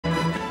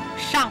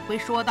上回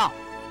说到，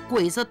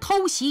鬼子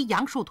偷袭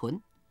杨树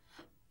屯，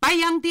白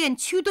洋淀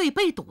区队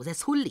被堵在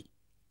村里，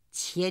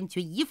千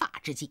钧一发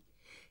之际，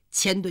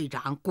钱队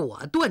长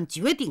果断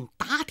决定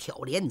打挑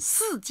连，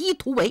伺机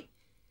突围。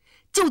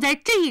就在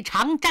这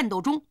场战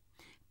斗中，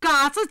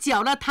嘎子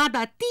缴了他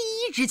的第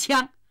一支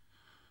枪。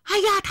哎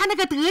呀，他那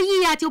个得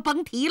意呀，就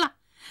甭提了。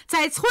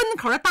在村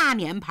口的大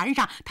碾盘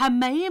上，他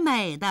美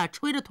美的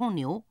吹了通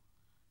牛。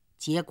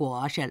结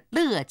果是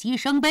乐极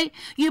生悲，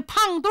与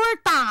胖墩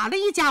打了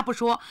一架不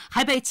说，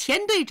还被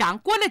钱队长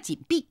关了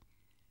紧闭。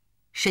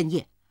深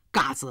夜，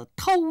嘎子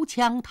偷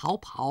枪逃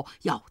跑，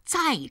要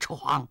再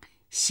闯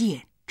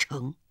县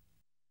城。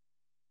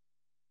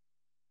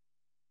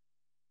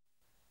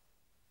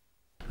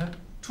哎，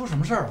出什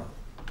么事儿了？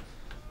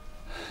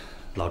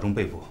老钟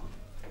被捕，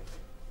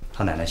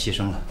他奶奶牺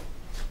牲了。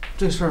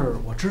这事儿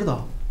我知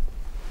道。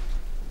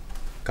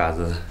嘎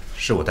子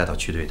是我带到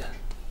区队的，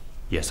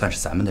也算是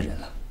咱们的人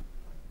了。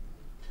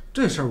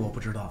这事儿我不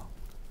知道。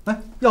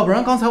哎，要不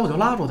然刚才我就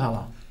拉住他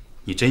了。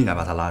你真应该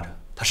把他拉着，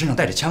他身上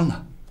带着枪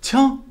呢。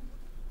枪？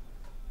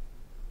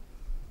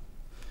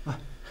哎，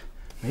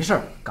没事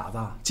儿，嘎子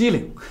机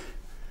灵。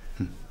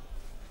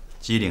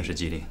机灵是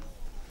机灵，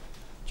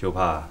就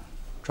怕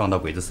撞到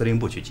鬼子司令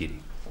部去机灵。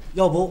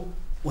要不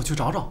我去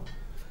找找。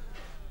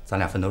咱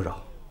俩分头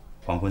找，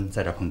黄昏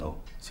在这儿碰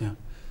头。行，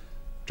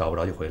找不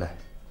着就回来，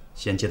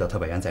先接到特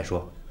派员再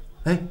说。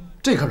哎，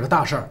这可是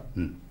大事儿。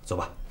走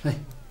吧。哎。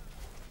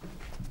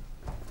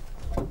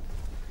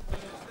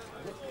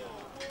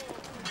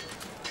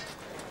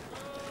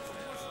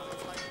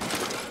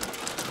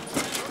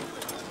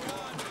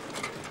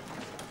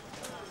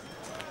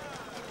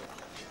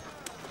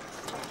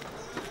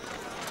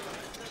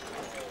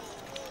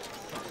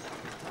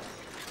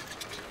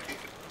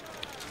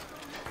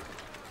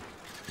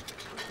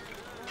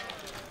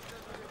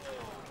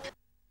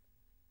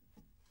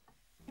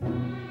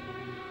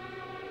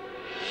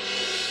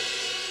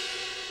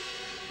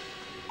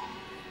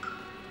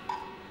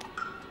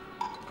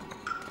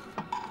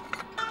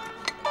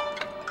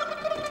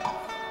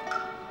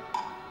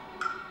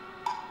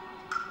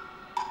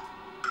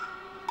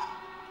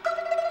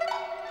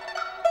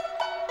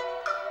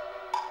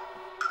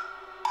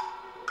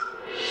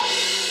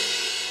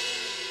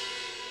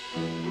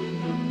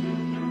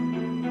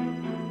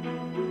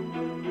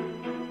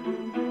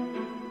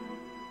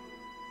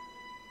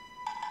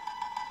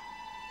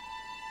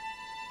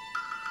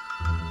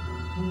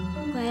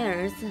乖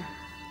儿子，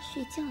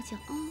睡觉觉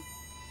啊，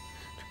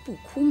这不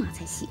哭妈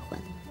才喜欢。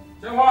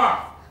鲜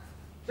花，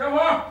鲜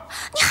花！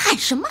你喊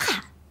什么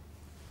喊？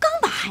刚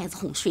把孩子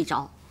哄睡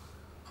着。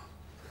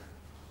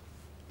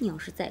你要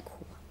是再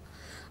哭，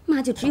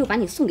妈就只有把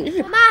你送给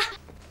日本。妈，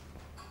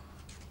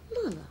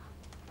乐乐，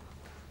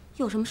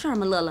有什么事儿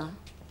吗？乐乐，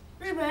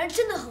日本人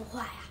真的很坏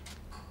呀。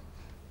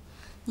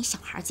你小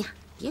孩家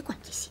别管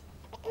这些。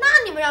那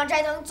你们让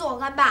斋藤自我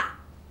干吧。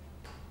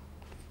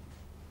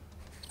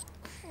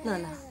乐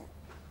乐，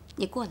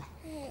你过来。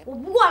我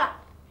不过来。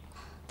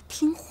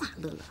听话，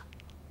乐乐。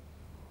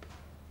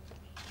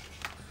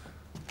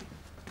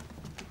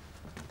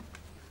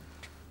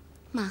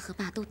妈和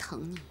爸都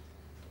疼你，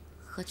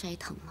和斋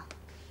藤了，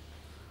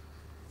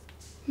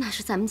那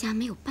是咱们家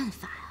没有办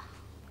法呀。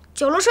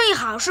酒楼生意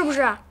好是不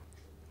是？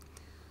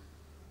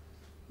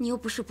你又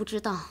不是不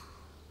知道，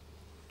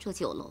这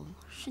酒楼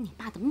是你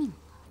爸的命啊。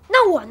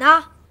那我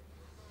呢？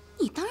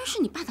你当然是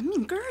你爸的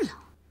命根儿了。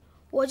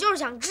我就是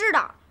想知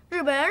道，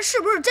日本人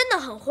是不是真的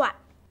很坏？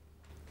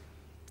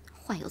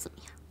坏又怎么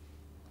样？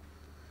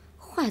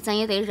坏咱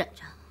也得忍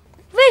着。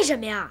为什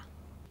么呀？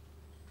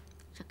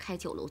这开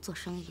酒楼做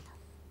生意的，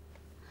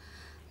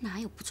哪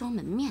有不装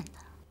门面的？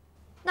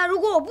那如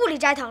果我不理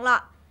斋藤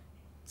了，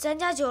咱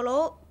家酒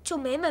楼就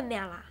没门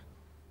面了。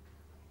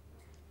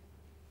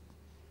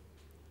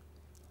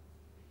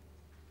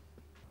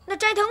那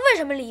斋藤为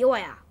什么理我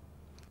呀？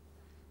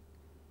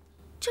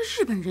这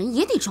日本人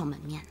也得装门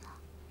面呢。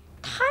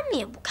他们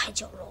也不开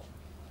酒楼。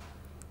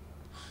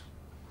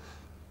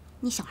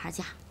你小孩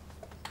家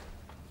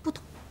不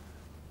懂。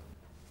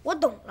我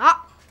懂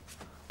了。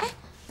哎，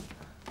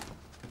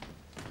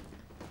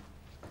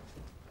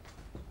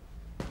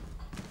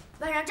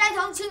晚上斋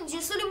藤请你去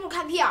司令部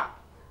看屁眼，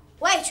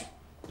我也去。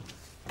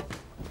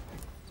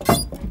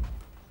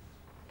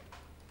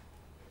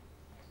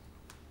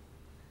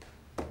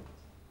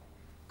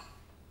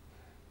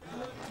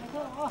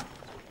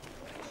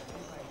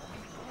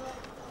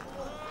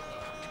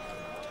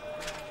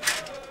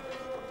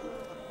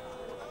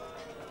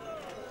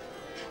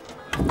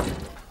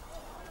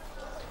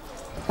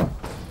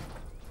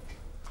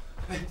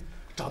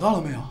找到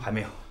了没有？还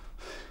没有。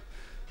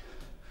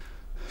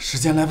时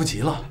间来不及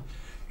了。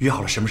约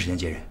好了什么时间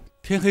接人？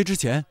天黑之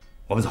前。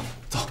我们走。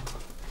走。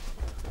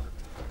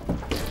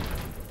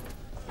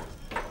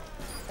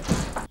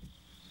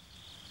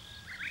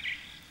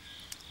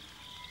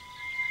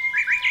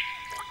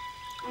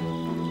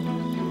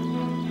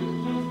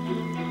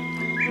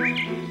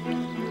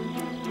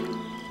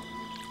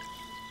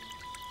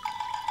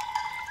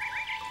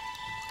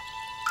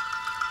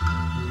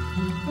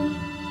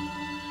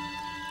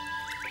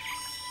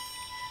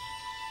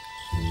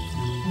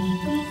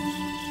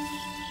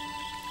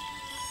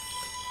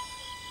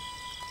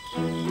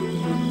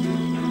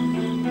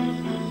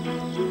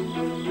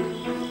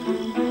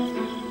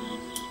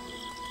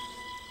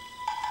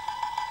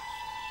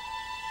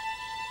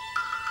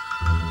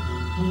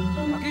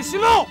给行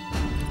动！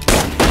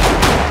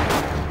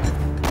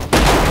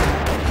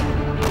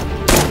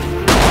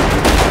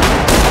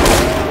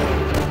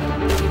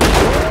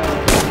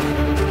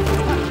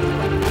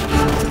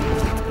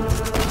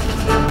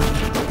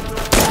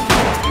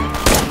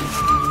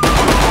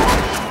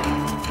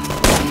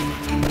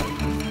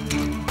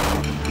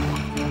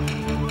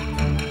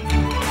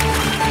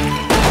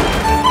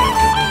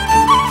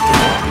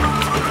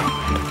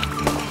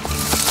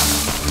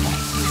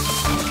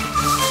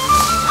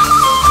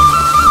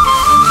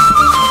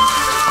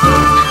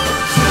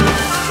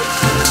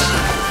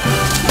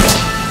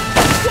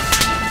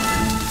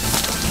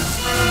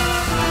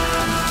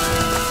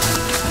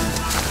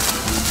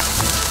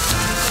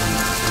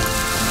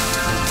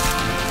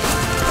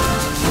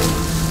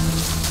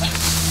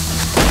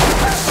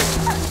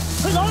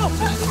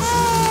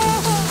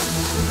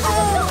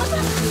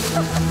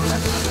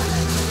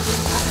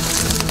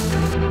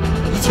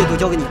一切都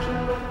交给你了，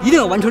一定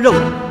要完成任务，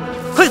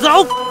快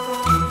走！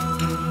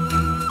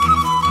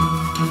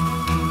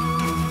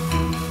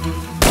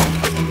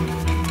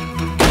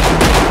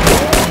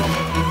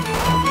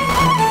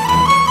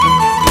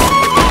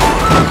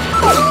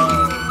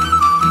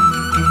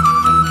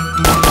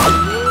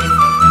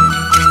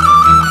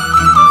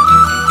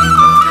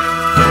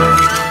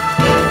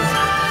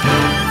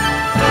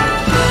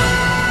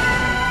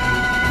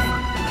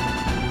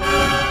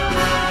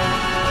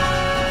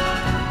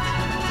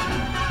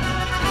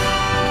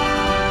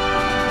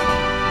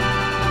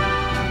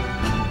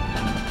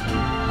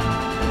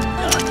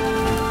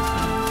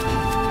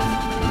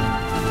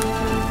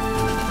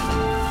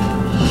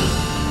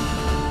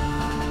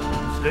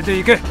这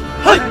一个，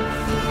嗨！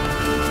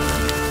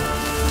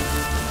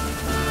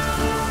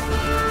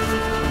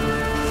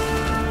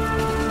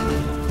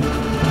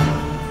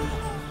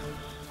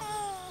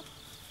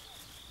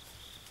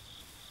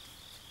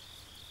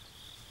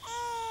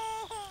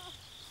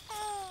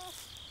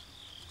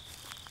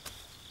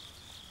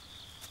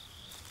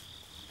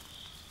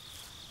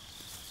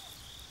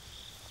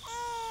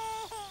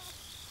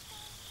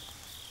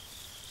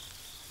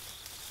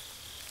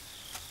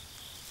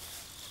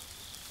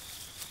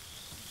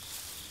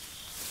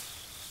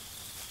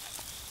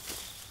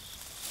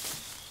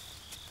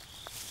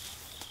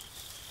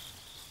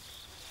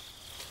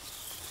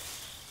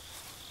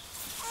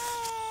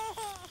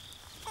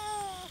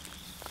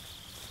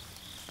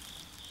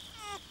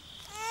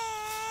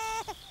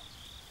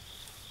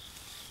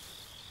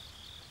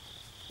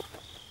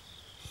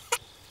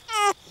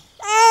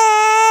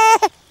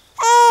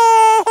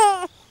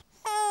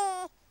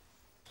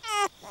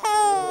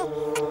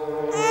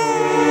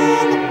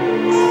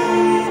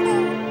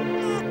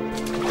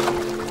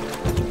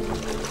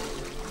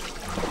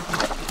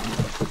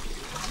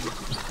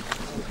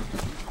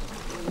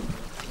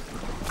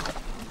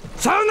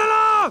上来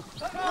了！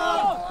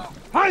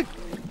嗨！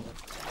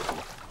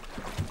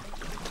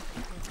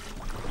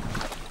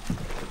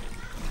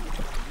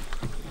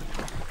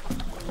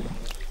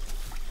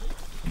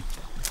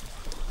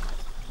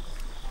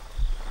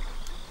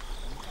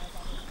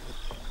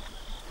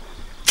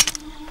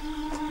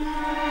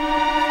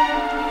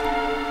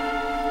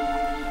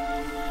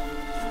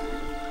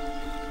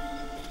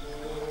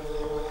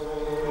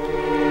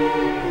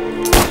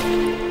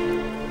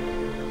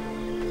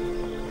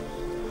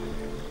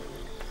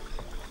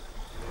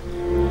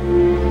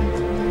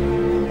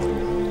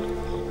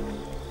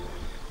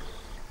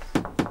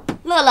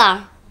乐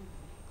乐，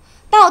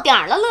到点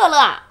儿了，乐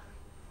乐。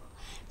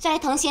斋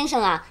藤先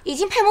生啊，已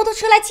经派摩托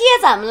车来接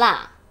咱们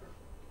了。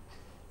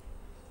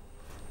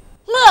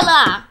乐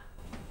乐，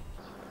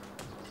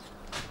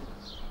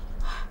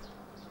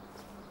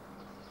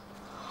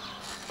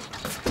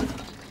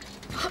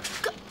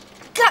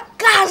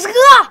嘎子哥，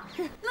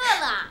乐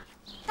乐，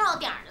到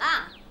点儿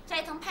了，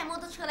斋藤派摩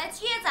托车来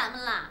接咱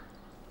们了。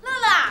乐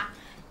乐，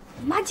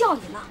我妈叫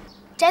你了。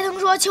斋藤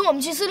说请我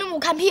们去司令部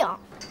看屁影。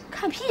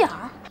看屁影？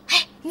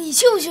哎，你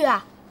去不去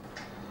啊？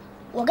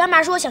我干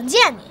妈说想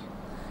见你。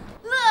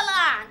乐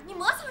乐，你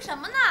磨蹭什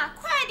么呢？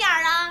快点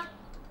儿啊！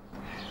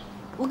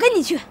我跟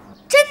你去，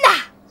真的，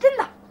真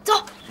的，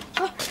走，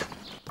走。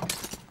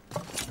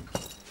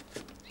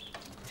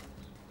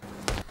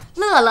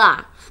乐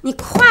乐，你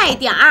快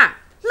点儿！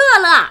乐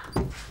乐，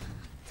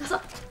走，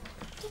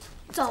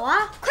走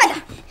啊，快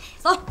点，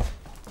走。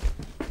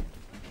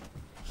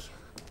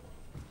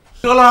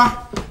乐乐，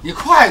你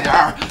快点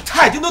儿，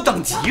他已经都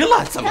等急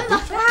了，怎么回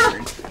事？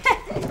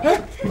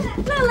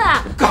乐乐，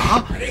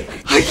嘎，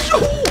哎呦，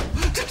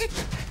这。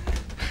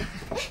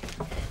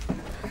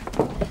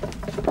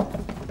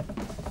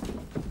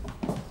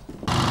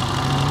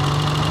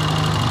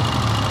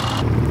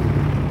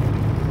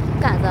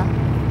嘎子，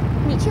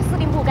你去司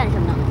令部干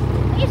什么呢？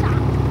没啥，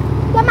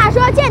干妈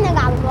说要见见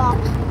嘎子哥。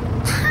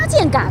他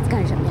见嘎子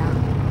干什么呀？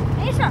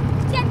没事，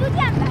见就见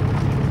呗。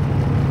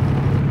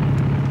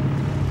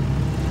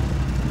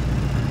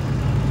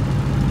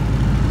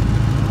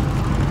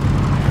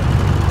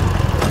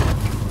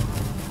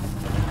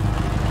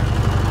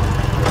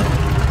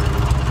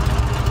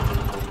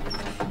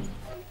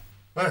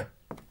哎，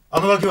阿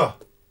诺拉克，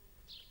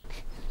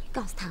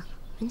告诉他，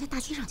人家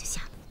大街上就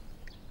下了。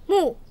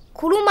木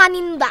库鲁马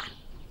尼努达。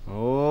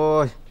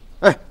哦，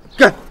哎，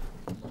干！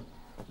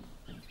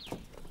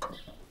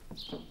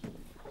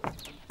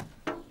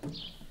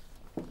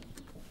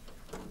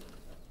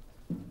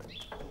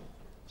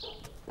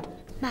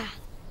妈，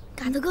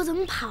嘎子哥怎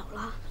么跑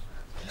了？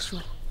别说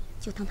了，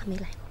就当他没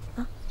来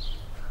过啊。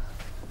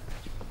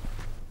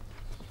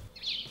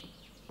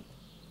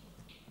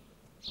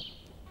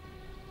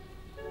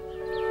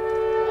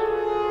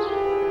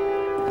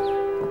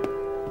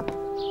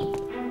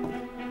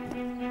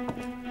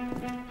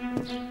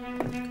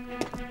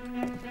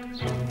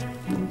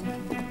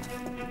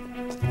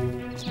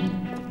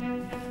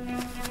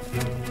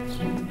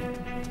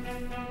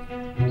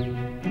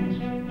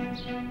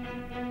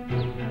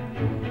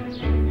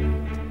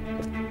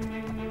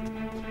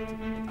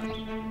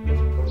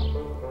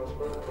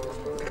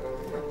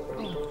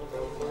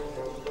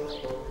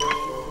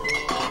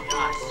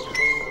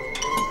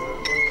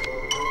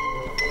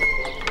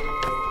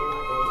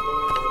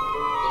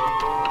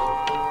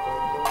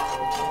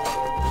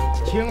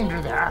轻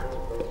着点儿。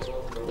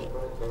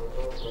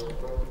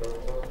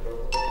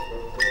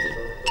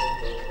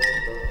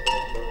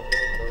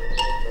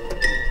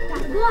嘎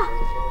子哥，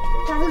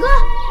嘎子哥，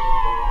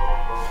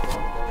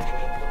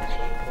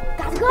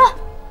嘎子哥，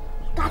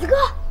嘎子哥，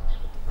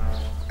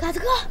嘎子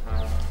哥，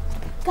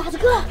嘎子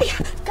哥！哎呀，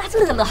嘎子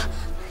乐乐，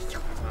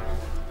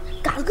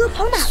嘎子哥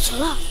跑哪去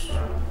了？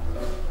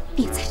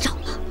别再找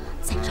了，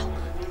再找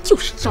就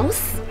是找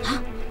死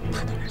了。他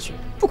到哪儿去，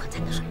不管咱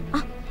的事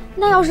啊。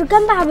那要是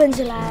干爸问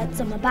起来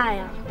怎么办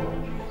呀？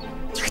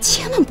你可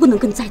千万不能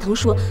跟斋藤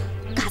说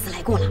嘎子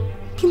来过了，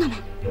听到没？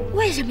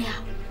为什么呀？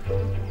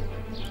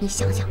你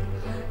想想，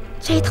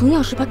斋藤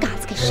要是把嘎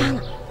子给杀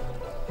了，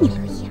你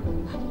乐意啊？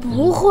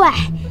不会。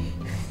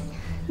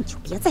你就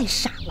别再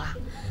傻了，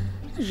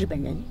日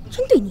本人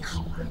真对你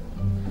好啊。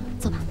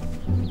走吧。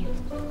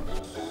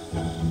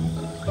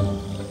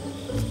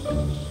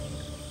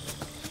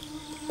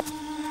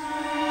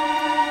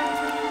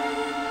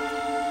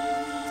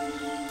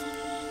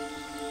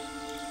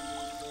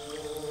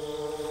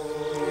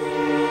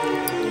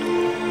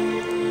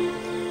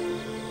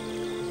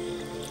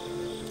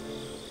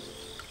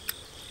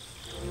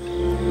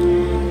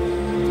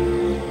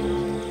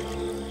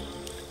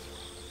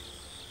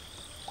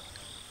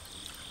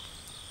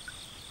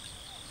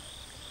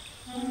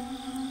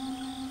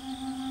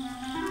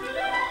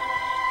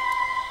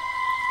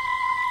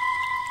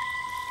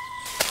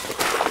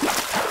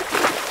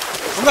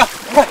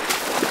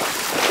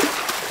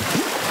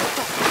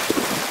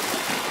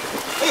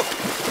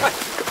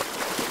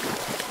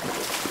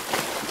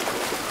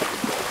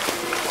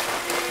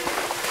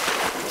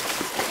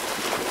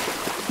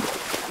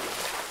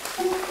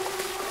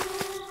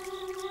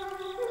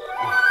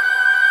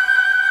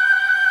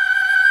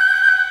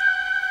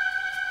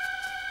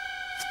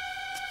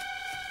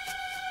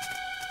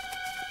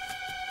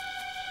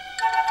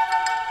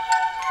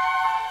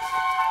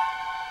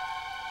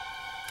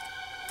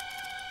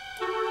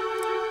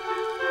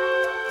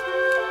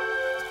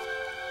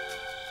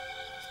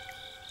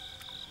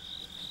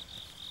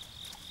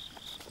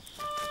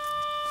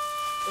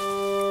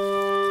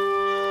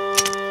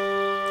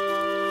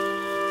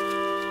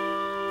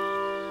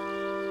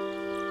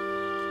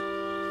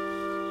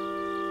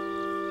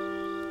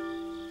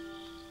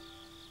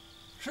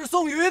是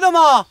送鱼的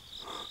吗？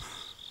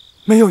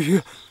没有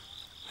鱼，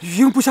鱼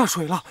鹰不下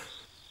水了。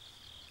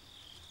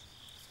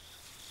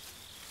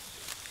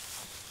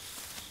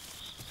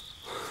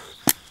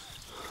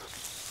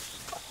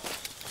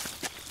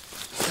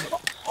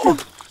哦，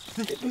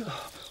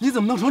你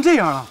怎么弄成这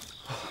样了？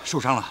受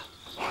伤了，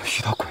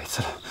遇到鬼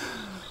子了。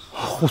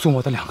护送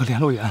我的2个联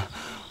络员，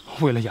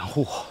为了养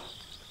护我，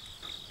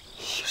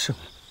牺牲了。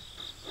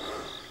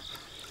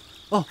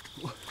哦，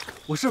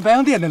我是白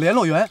洋淀的联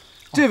络员。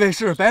这位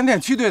是白洋淀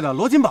区队的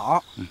罗金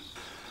保。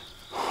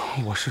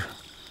我是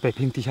北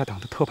平地下党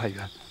的特派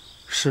员，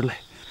石磊。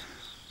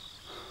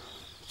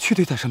区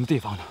队在什么地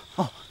方呢？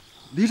哦，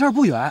离这儿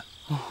不远。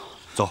哦，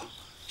走，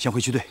先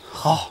回区队。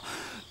好，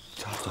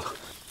走。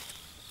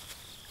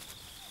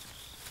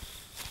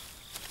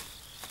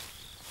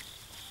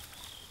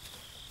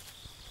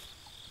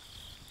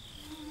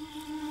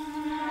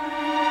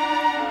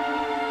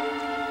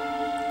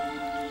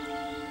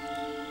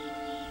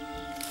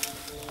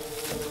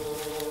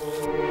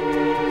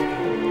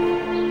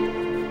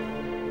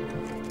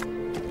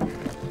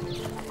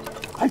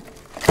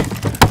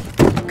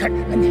干什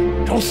么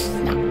你？找死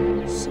呢？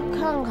想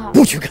看看。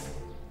不许看！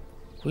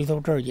回头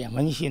这儿演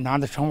文戏拿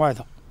到城外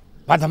头，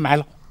把它埋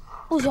了。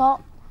不行。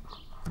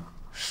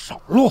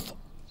少啰嗦。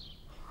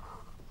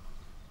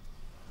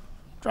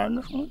沾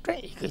上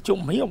这个就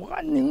没有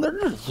安宁的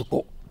日子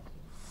过。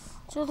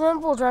今天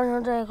不沾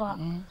上这个，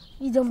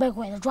一定被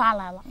鬼子抓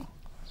来了。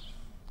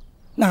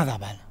那咋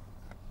办呢？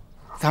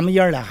咱们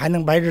爷儿俩还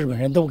能把日本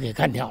人都给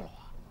干掉了吧？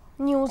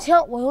你用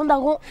枪，我用弹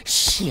弓。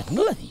行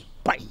了，你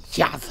败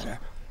家子人！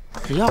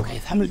只要给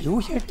咱们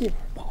留下这点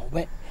宝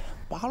贝，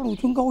八路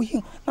军高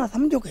兴，那咱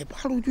们就给八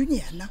路军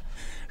演呢；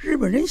日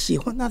本人喜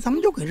欢，那咱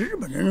们就给日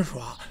本人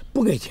耍。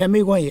不给钱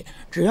没关系，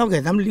只要给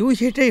咱们留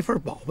下这份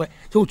宝贝，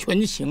就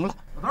全行了。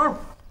老头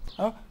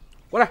儿，啊，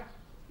过来，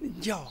你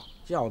叫啊，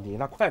叫你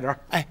呢，快点！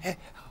哎哎，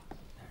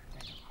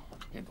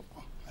别动。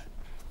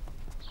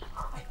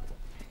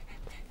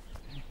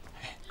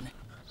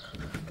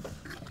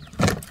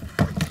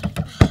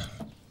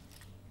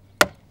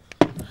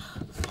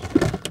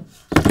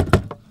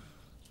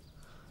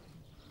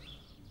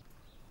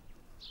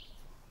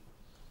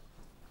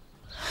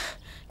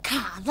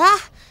卡子，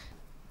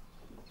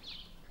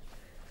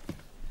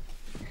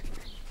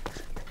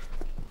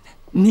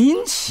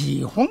您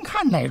喜欢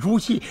看哪出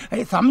戏，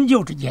哎，咱们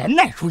就是演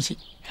哪出戏。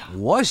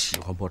我喜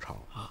欢不成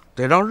啊，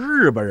得让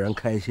日本人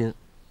开心。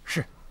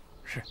是。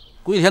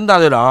龟田大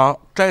队长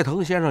斋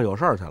藤先生有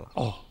事儿去了。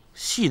哦，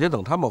戏得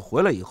等他们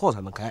回来以后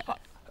才能开。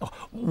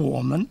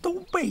我们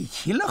都备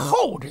齐了，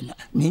候着呢，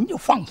您就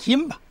放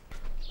心吧。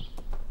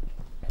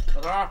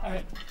老头儿，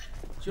哎，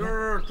今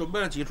儿准备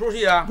了几出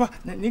戏啊？不，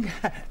那您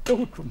看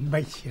都准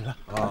备齐了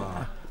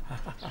啊。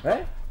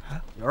哎，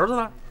你儿子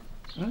呢？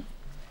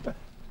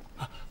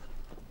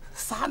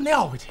撒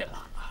尿去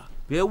了。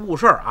别误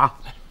事儿啊！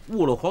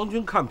误了皇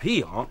军看皮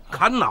影，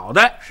砍脑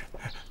袋。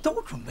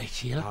都准备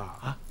齐了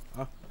啊！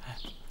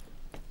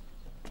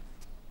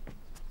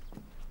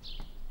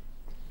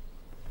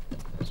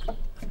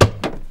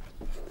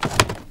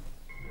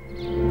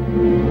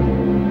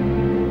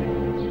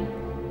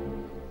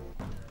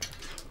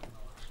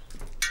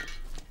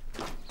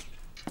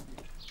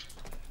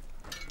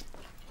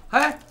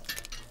哎，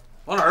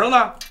往哪儿扔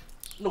呢？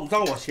弄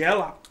脏我鞋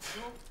了。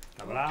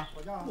怎么了？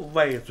不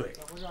歪嘴。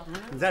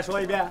你再说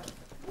一遍。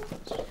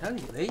瞧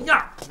你那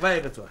样，歪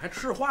个嘴还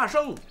吃花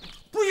生，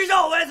不许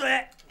叫我歪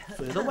嘴，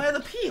嘴都歪到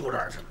屁股这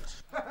儿去了。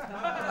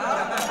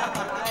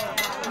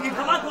你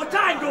他妈给我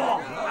站住！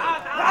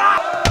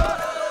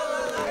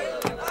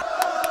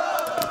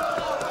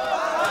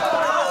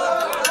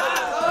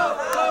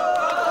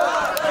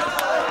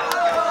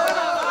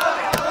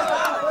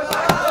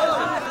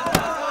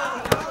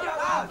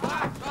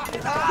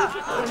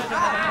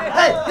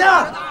哎，这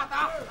样，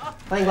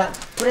翻译官，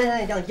昨天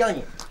上将叫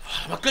你。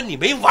他妈跟你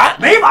没完，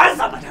没完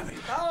怎么的？有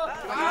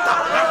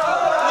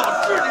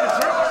智力的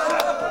时候，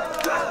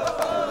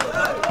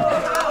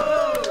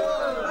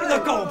那个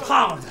狗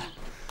胖子，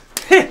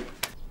嘿！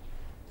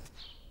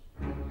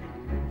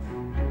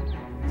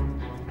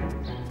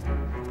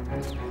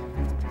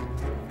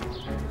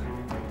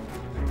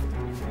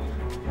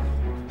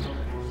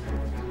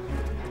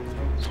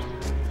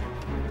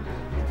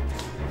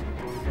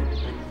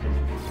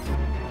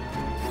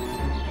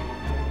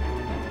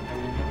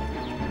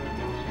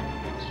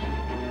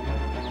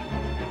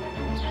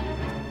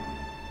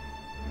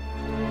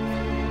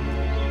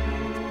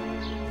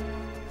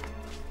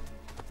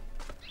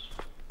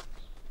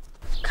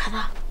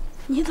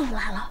你怎么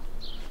来了？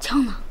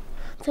枪呢？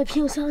在皮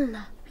影箱里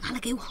呢，拿来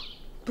给我。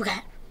不给，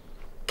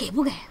给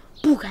不给？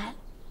不给。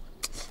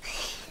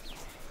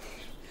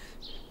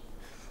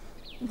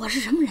我是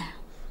什么人？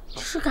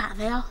是嘎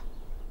子呀。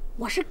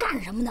我是干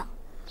什么的？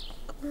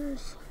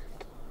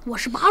我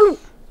是八路。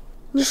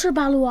你是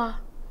八路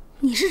啊？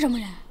你是什么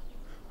人？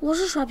我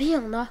是耍皮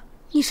影的。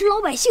你是老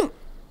百姓。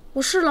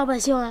我是老百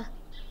姓啊。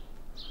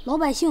老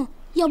百姓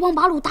要帮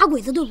八路打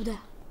鬼子，对不对？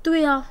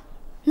对呀。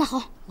那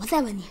好，我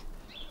再问你。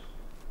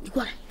你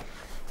过来，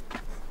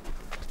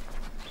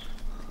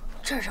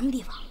这是什么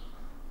地方？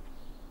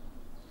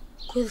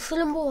鬼子司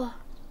令部啊！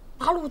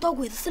八路到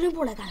鬼子司令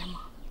部来干什么？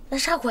来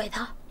杀鬼子。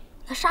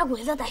那杀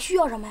鬼子得需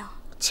要什么呀？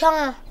枪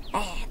啊！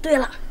哎，对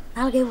了，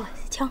拿来给我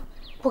枪。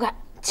不给，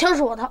枪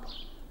是我的。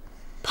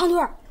胖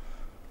墩儿，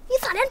你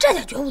咋连这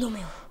点觉悟都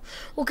没有？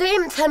我给你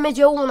们才没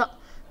觉悟呢。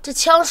这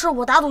枪是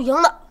我打赌赢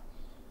的。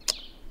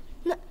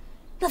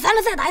那咱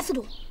俩再打一次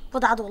赌。不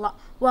打赌了，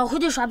我要回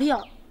去耍皮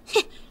影。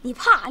嘿，你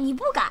怕？你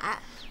不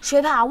敢。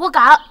谁怕？我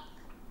敢。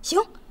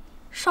行，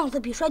上次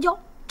比摔跤，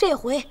这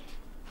回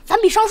咱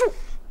比上树。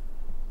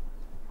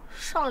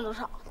上就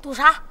上，赌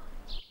啥？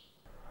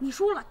你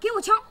输了，给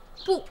我枪。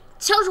不，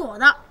枪是我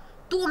的，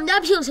赌我们家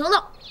皮影行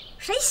动。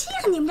谁稀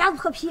罕你们家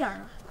破皮影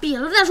啊？比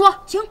了再说。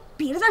行，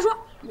比了再说。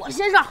我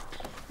先上，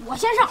我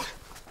先上。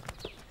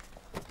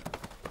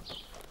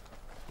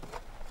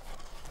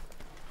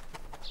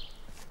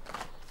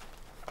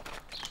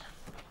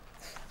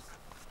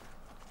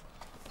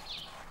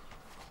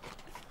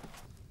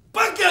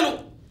半截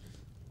路。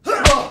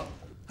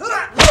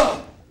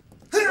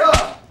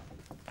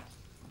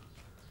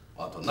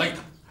我都累的。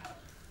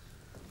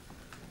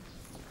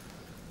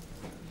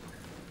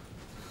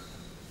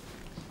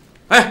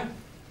哎，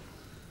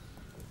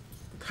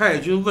太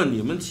君问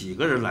你们几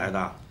个人来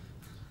的？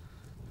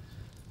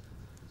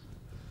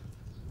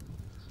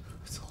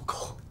糟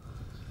糕！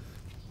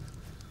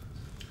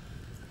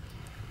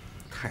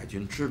太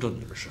君知道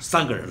你们是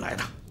3个人来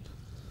的，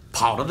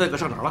跑的那个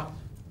上哪儿了？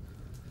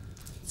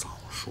早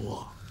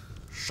说，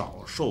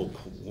少受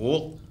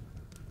苦。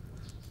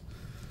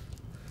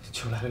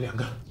就来了2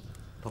个。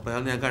到白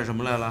洋淀干什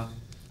么来了？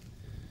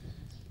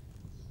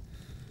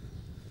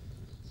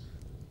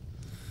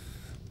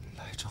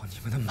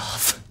们的麻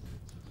烦。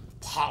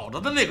跑了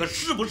的那个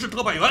是不是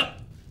特派员？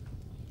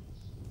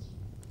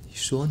你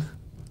说呢？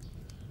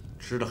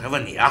知道还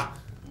问你啊？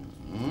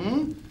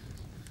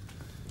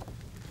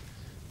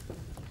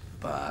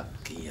巴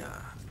基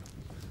亚，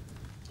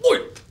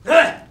喂，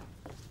哎，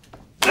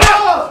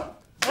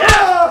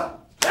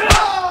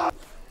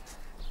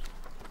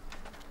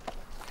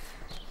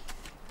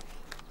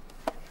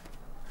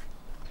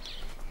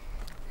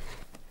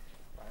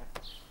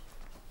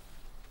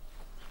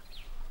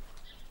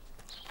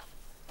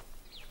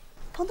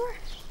胖墩儿，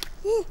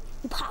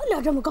你爬不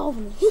了这么高吧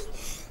你？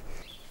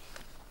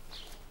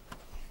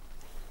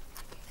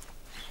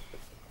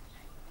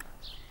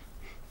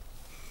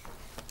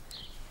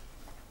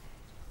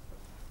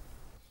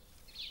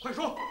快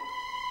说，到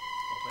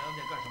白洋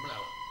淀干什么来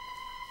了？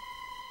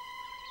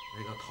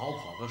那个逃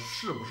跑的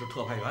是不是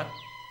特派员？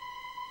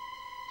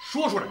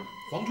说出来，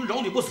皇军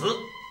饶你不死。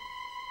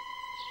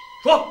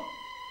说，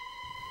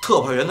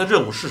特派员的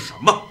任务是什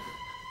么？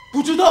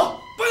不知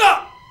道。笨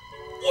蛋！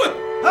喂，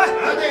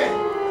哎，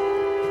对。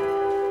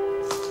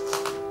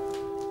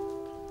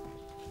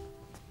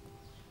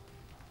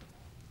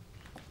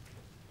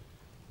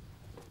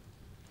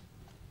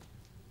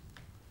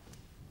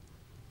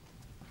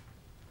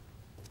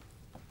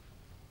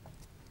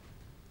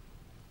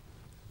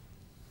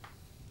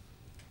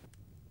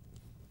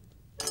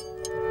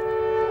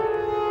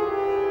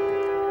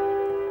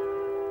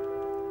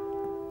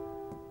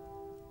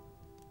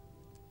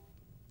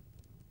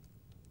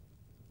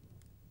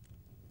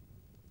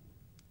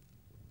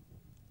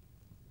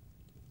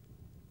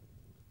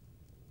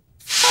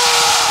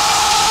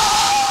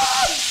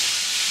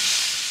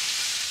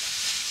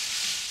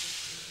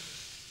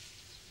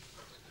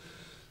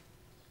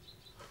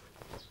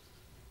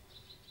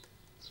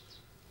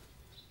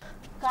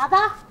嘎子，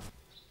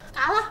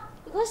嘎子，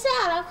你快下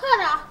来，快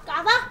点！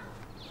嘎子，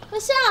快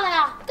下来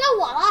呀，该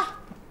我了，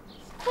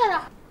快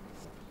点！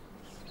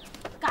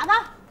嘎子，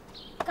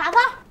嘎子，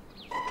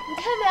你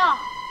听没有？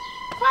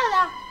快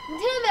点，你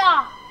听没有？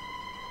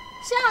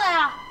下来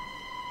呀！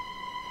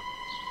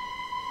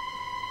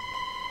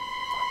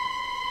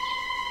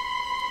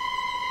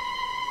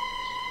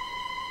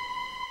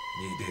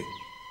你得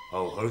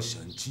好好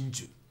想清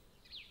楚，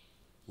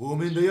我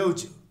们的要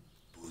求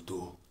不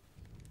多，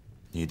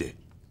你得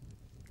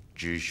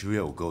只需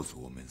要告诉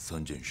我们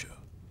3件事：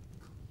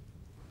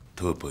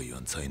特派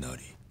员在哪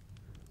里，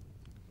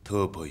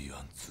特派员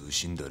执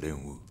行的任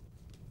务，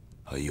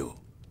还有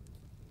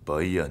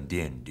白洋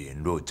淀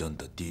联络站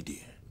的地点。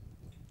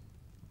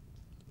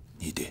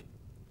你得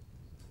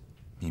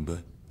明白？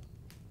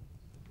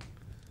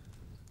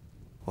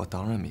我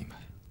当然明白。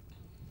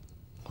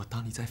我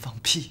当你在放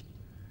屁。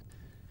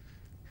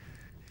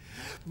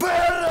别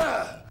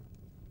了！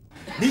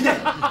你得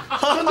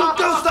全都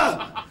告诉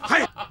他！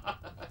嗨！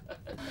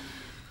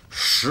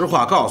实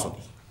话告诉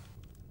你，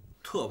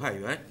特派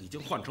员已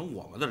经换成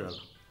我们的人了，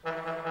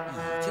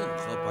已经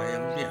和白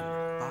洋淀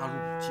八路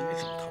接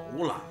上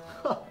头了。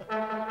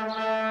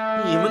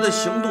你们的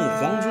行动，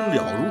皇军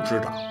了如指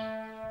掌，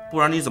不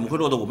然你怎么会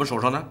落到我们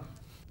手上呢？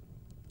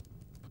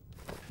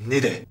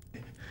你得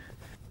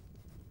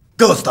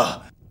告诉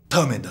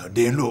他们的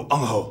联络暗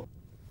号。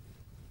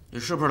你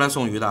是不是来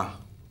送鱼的？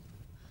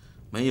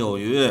没有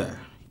鱼，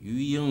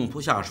鱼鹰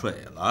不下水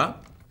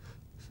了。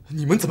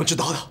你们怎么知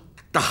道的？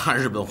大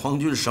日本皇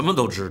军什么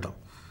都知道，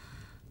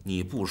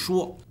你不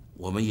说，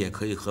我们也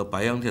可以和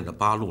白洋淀的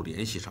八路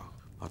联系上，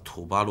把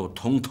土八路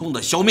统统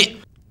的消灭。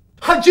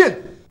汉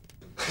奸，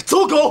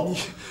走狗！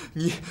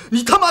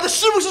你他妈的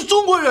是不是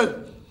中国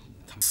人？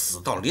他们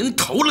死到临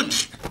头了你！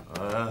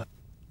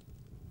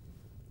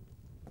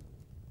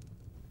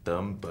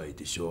坦白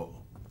地说，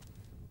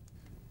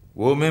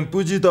我们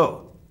不知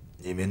道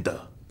你们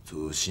的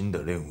执行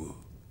的任务，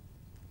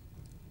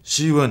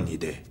希望你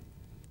得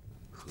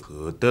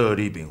和大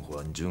日本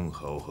皇军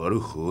好好的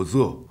合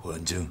作，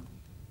皇军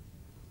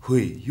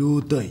会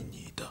优待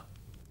你的。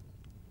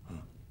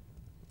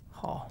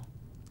好，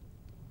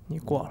你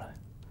过来，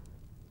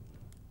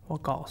我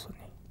告诉你。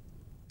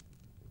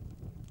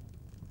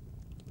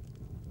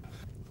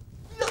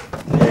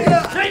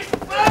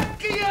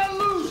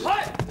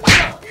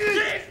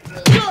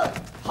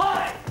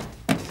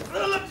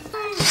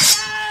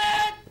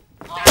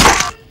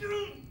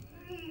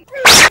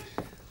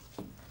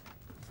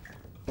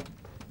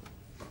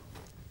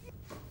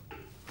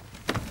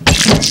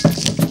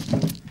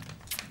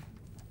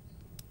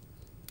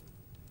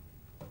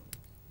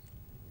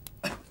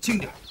轻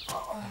点！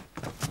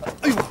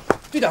哎呦，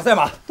队长在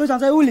吗？队长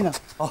在屋里呢。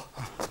哦，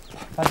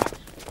慢点，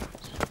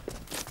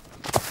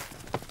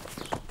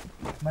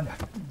慢点。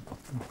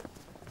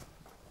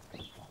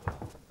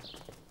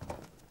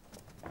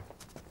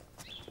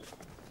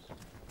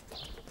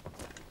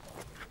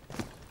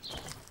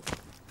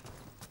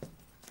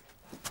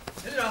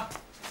田队长，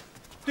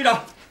队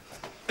长，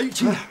哎，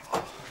轻点！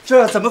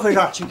这怎么回事？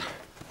轻点！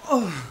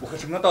我和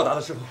城刚到达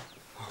的时候，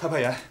特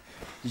派员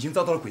已经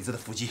遭到了鬼子的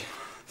伏击。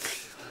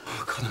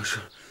可能是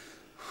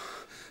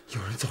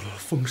有人遭到了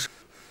风声。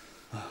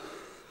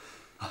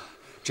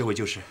这位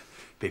就是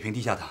北平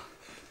地下党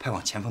派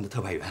往前方的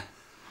特派员。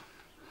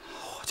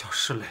我叫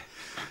石磊。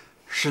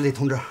石磊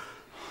同志，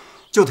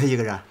就他一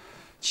个人，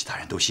其他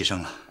人都牺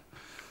牲了。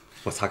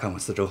我查看过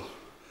四周，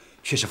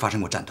确实发生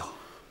过战斗。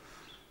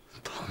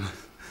他们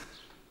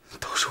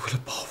都是为了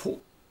保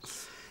护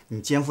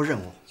你，肩负任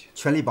务，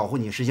全力保护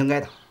你是应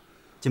该的。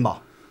金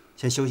宝，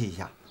先休息一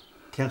下，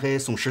天黑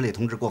送石磊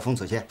同志过封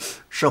锁线，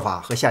设法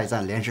和下一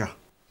站联系上。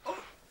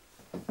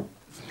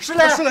石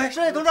磊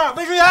同志，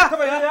卫生员，特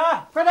派员，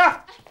快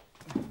点！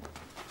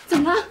怎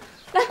么了？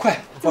来，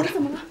快，抱着。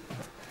怎么了？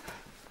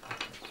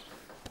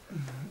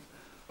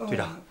队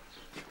长，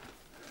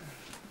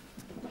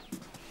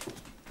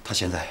他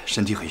现在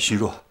身体很虚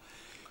弱，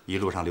一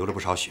路上流了不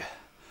少血，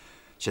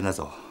现在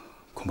走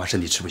恐怕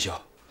身体吃不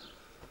消。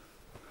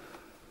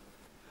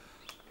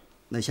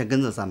那先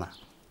跟着咱们，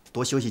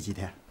多休息几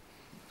天。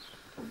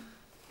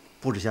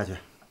布置下去，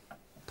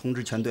通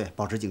知全队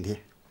保持警惕，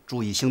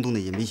注意行动的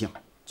隐蔽性，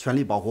全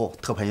力保护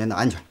特派员的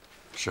安全。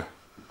是。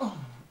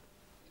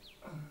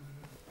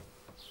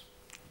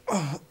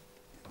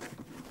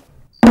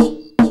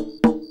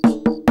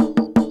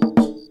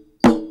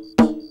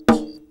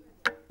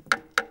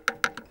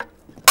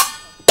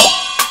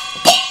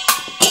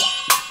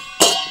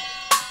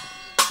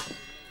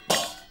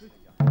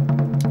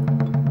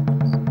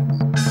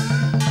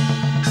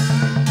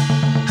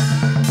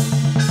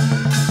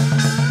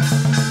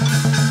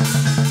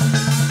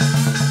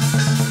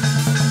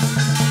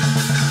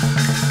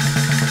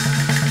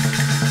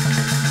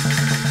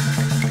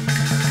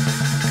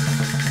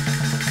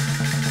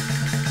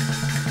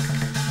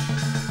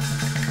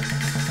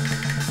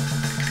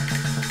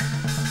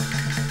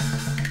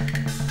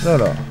乐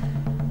乐，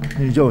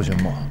你叫什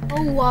么？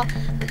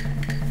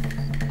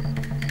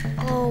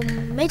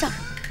没长什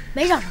么，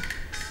没长什么，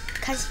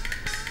看戏。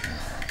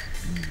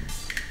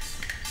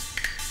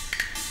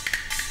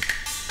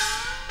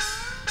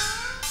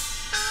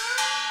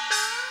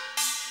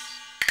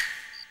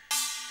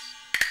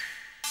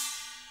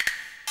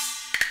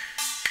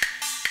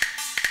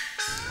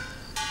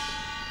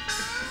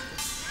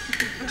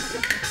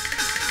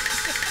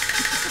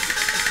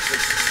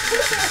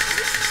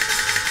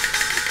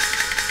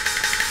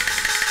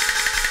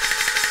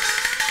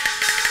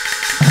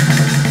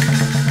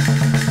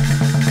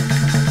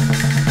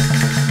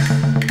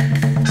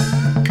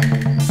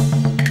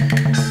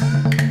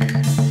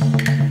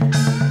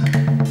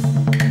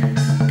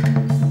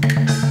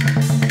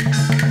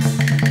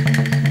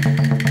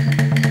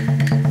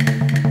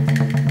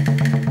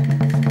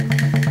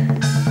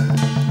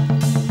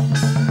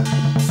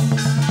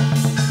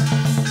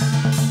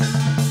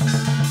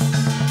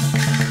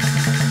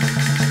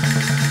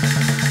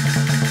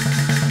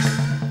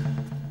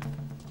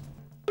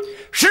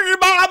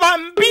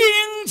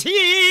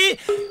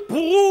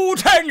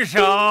手，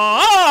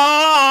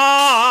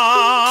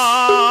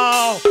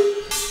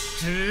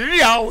只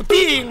要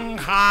定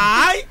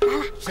海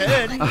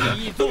神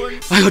一尊。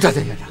哎呦，战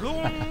先生，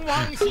龙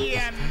王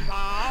献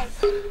宝，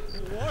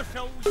我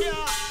手下。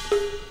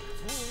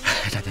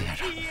战先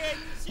生，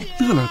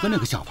乐乐跟那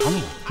个小八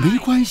路没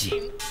关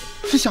系，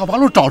是小八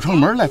路找上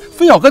门来，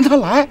非要跟他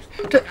来，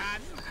这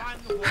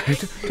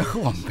和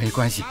我们没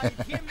关系。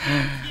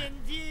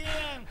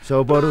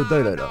小八路带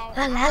来了，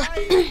来了。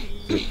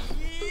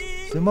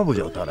什么不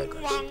叫他来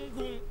干？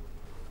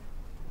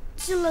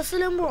进了司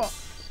令部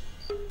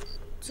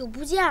就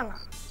不见了。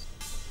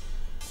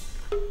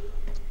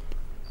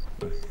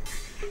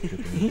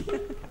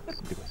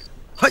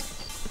嗨，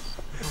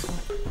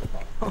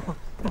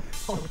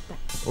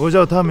我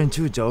叫他们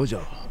去找找，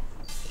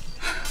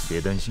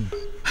别担心，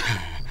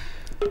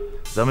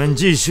咱们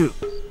继续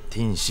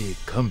听戏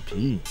看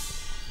皮。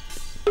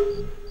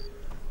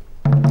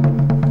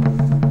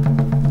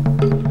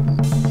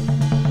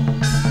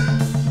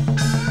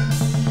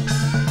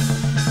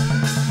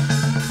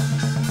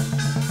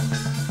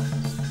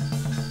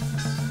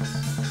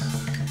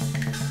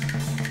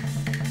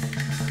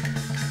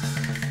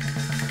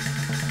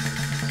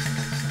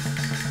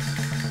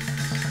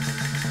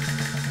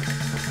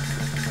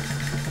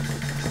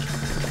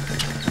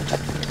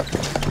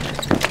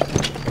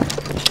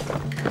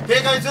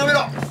警戒強め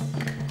ろ。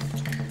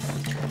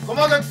細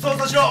かく捜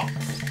査しろ。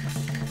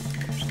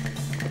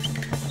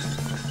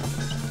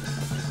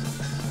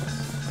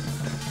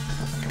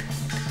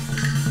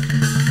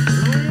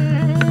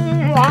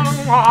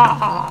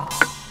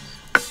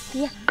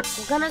爹，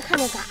我刚才看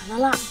见嘎子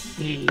了。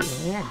定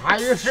海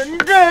神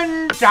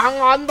针，长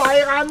安在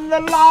俺的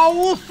老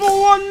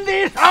孙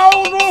的手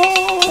中。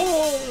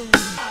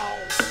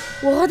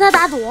我和他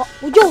打赌，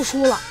我又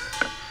输了。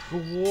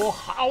说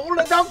好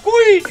了的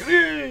规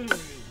矩。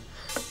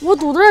我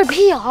赌的是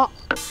皮影，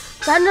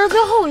咱这最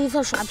后一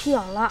次耍皮影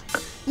了，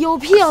有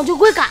皮影就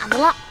归嘎子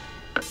了。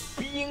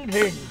兵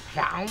刃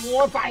掌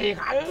握在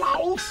俺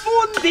老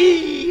孙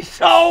的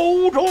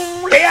手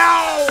中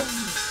了。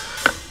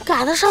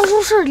嘎子上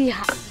书是厉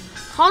害，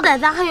好歹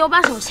咱还有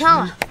把手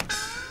枪啊。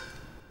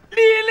离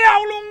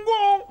了龙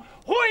宫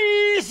回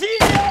县。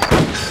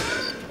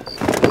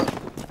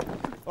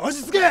落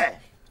ち着け。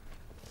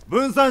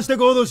分散して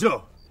行動し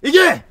ろ。行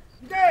け。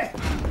行け。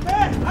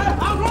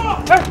跑出。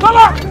哎，乐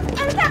乐，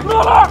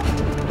乐乐，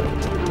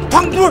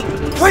胖墩，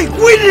快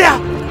跪着呀！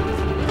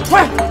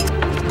快！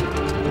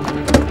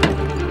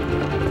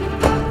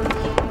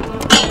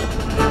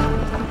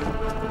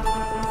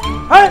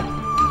哎，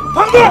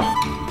胖墩，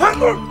胖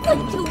墩，滚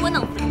这个窝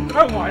囊！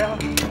看我呀！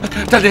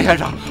战队先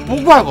生，不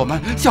怪我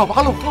们，小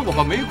八路和我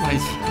们没关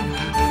系。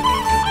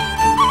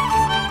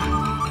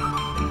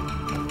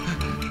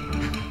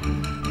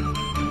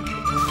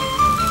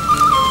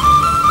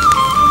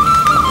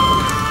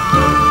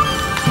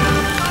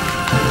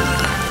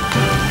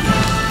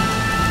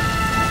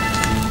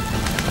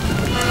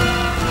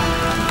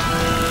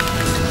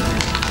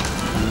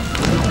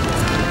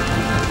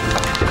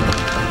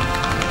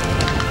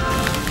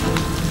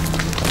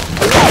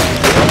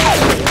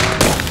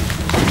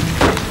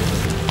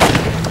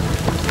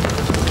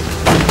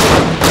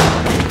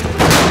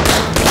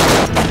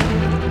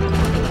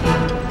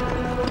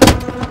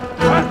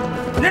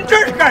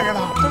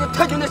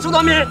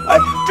哎，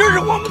这是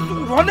我们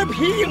祖传的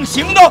皮影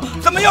行头，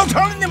怎么又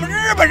成了你们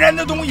日本人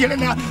的东西了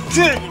呢？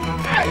这，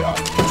哎呦，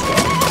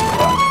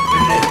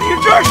你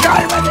这是什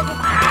么？这个，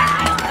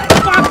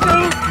发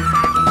生！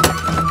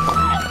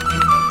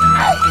哎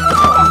呦！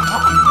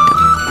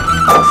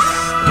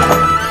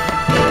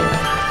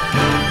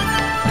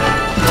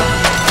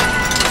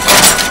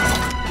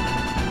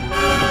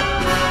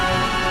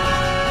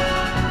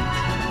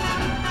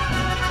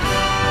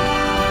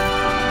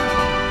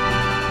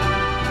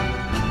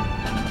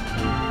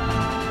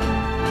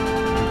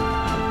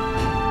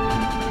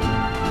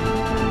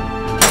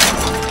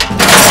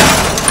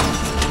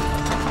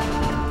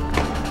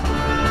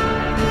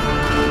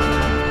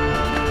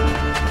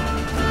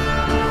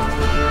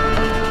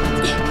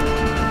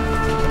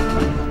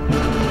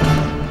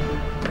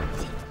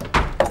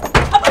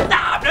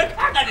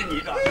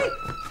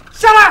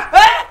下来！哎，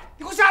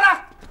你给我下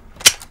来！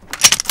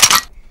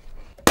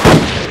可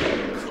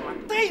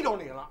逮着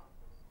你了！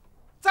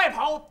再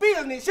跑我毙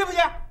了你，信不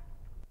信？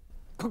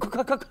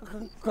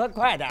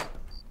快点！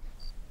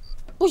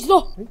不许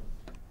动！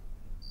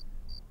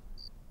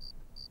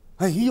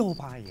哎呦，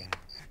八爷！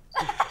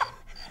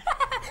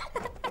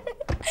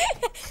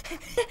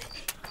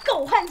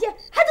狗汉奸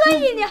还得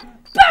意你？别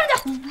人家，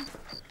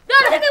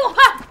让人家给我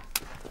快！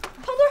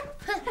胖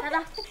墩，来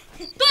来，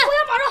对，互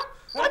相绑住，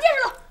绑结实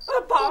了。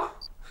绑！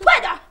快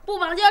点，不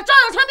绑就要照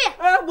样枪毙！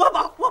哎，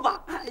我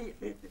绑！哎呀，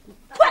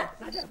快，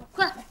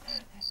快！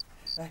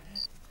哎，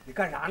你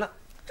干啥呢？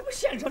这不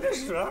现成的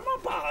蛇吗？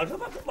绑上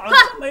吧，这绑上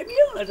没命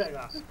了。这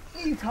个，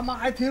你他妈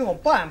还挺有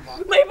办法。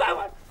没办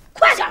法，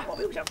快点！我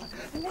没有想法。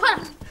快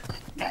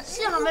点！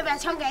幸好没把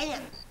枪给你，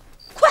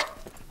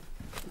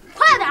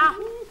快点！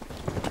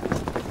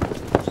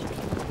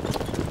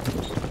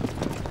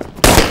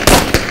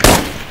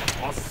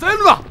塞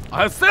路呢？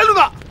哎，塞路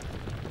呢？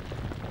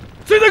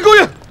现在勾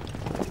引！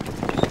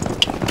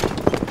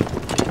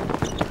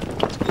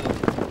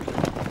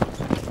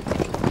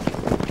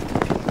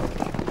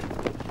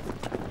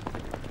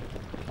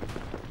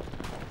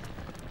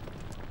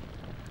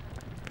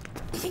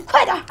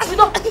快点，许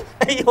东！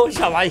哎呦，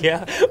小八爷，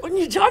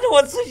你瞧瞧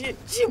我自己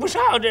系不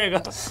上这个，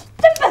真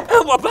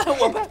笨！我笨。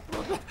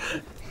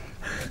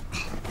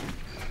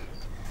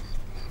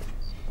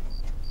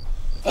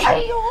哎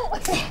呦，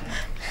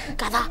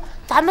嘎子，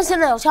咱们现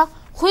在有枪，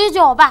回去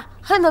叫我爸，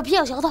还有那皮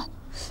影行头。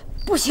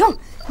不行，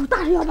有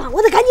大事要办，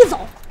我得赶紧走。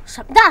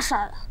什么大事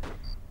儿啊？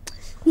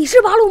你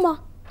是八路吗？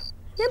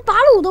连八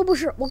路都不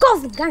是，我告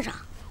诉你干啥？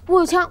我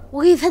有枪，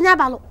我可以参加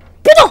八路。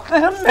别动！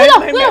没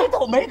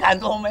动，没敢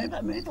动，没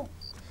动。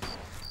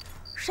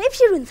谁批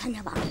准你参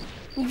加八路？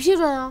你批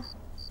准啊？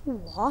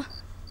我？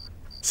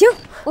行，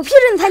我批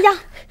准你参加。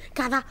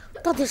嘎子，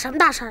到底什么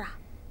大事啊？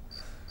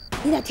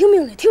你得听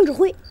命令，听指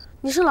挥。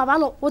你是老八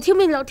路，我听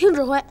命令，听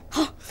指挥。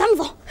好，咱们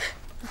走。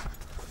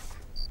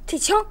这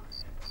枪，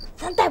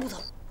咱带不走，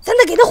咱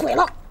得给他毁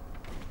了。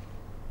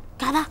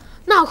嘎子，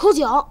那有口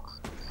井。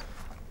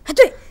哎，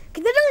对，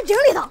给他扔在井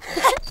里头。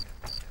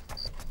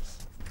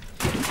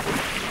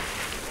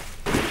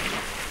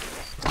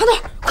胖墩，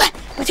快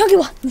把枪给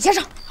我，你先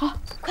上。好，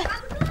快。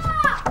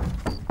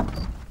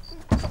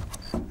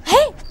哎，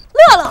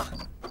乐乐，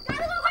嘎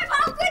子，快跑，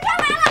鬼子来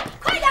了！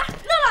快点，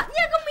乐乐，你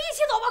也跟我们一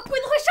起走吧，鬼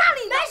子会杀你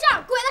的。没事，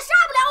鬼子杀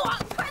不了我，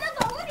快点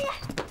走吧你。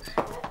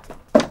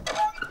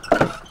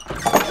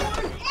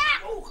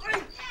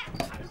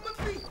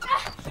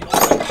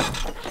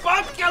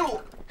八条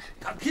路，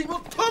他皮肤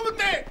脱不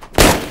得，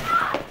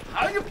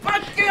还有八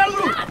条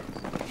路，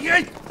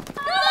耶！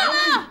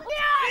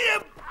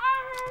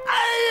哎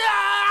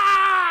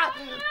呀，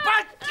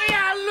八条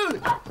路，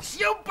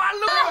小八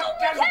路，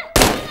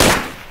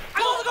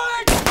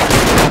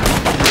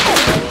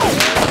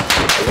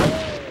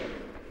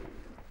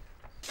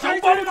小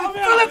八路饶命！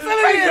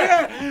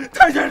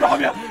太君饶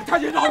命！太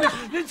君饶命！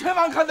您千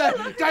万看在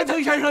斋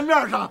藤先生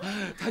面上，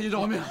太君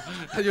饶命！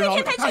太君饶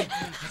命！太君，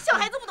小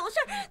孩子不懂事，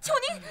求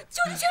您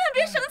千万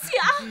别生气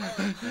啊！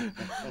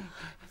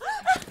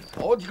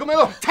哦，你个没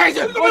有，太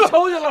君，我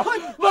求你了，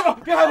乐乐，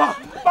别害怕，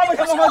爸爸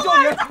想办法救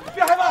你，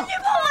别害怕。你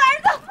碰我儿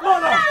子，乐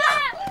乐，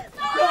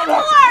乐乐，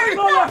乐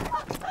乐，乐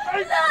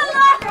乐，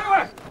乐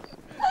乐。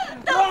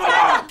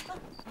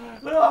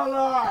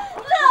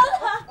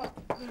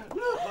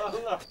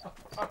乐。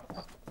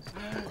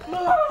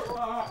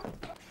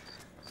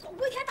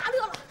我天大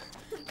乐了，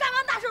干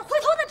完大事回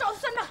头再找他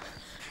算账。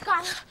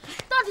干了，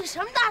到底什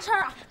么大事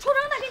啊？出城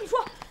再跟你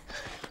说。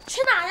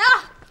去哪儿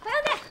呀？白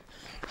洋淀。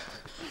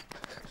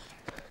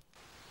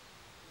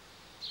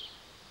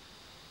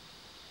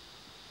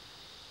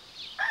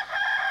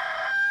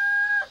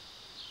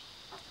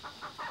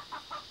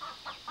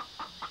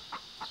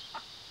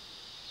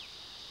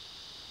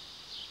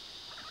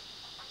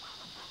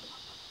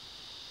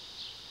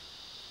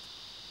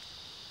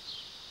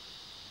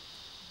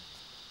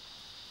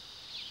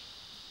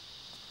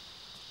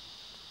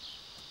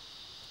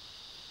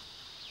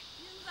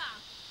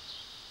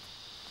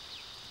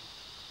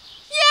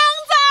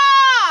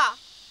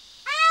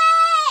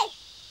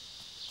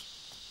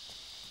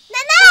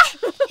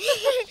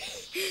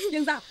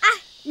英子，哎，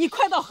你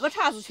快到河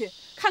岔子去，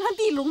看看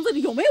地笼子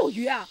里有没有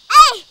鱼啊！哎，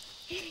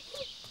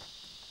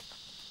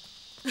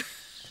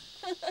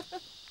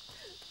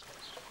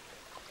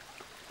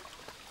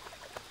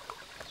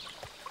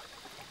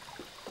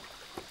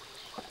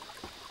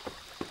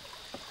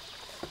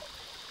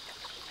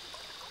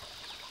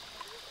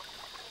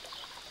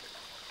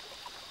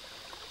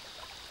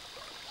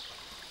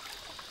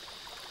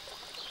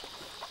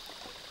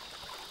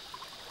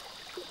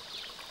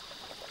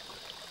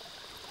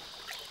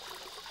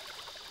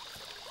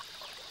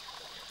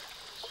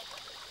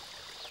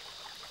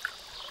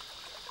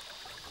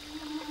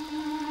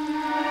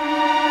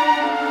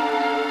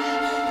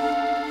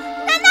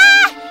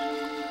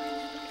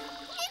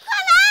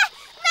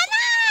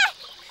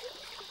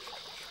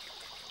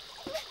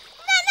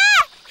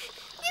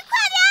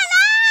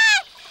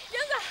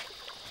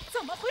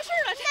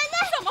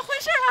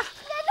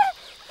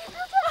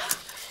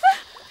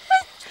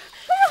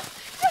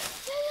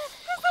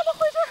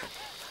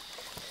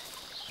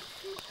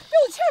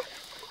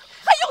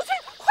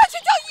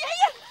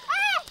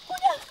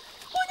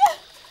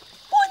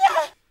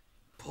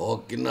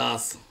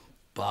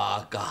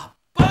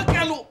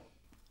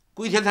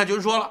龟田太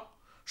君说了，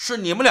是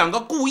你们两个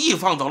故意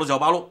放走了小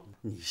八路。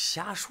你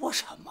瞎说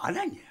什么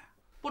呢？你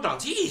不长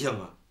记性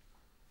啊！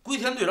龟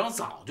田队长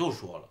早就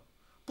说了，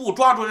不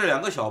抓住这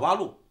两个小八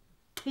路，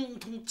通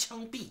通枪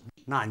毙。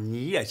那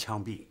你也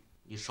枪毙？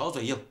你少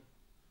嘴硬，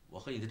我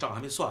和你的账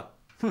还没算呢。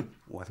哼，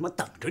我他妈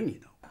等着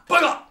你呢！报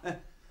告！哎，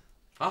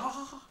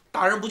好，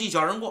大人不计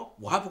小人过，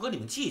我还不跟你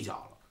们计较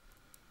了。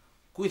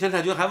龟田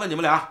太君还问你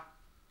们俩，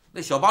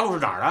那小八路是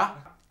哪儿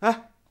的？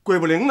哎，鬼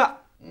不灵的。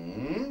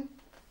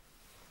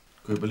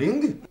鬼不灵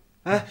的。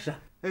哎，是。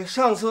哎，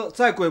上次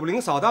在鬼不灵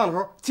扫荡的时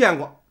候见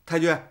过，太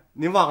君，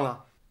您忘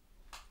了？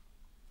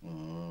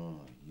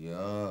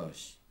呀，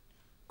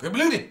鬼不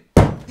灵的，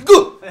一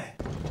个。哎。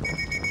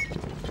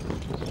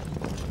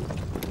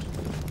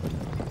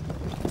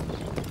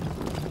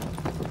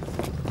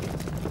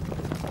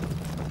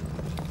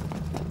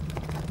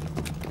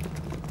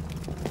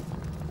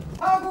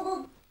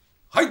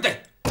还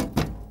得。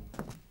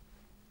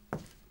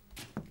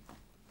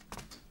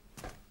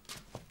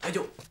太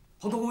君，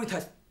红头公会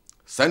太。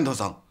山头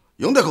上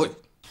用得可以。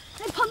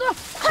哎，胖墩，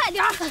快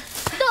点儿！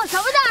这什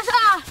么大事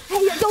啊？哎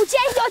呀，有奸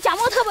细要假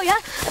冒特派员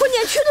混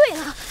进区队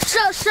呢。什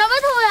么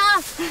特派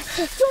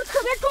员？就是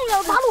特别重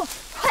要的八路。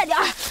快点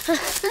儿！那这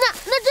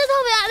特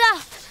派员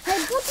呢？哎，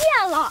不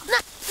见了。那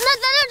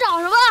咱这找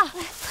什么？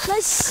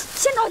咱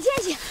先找奸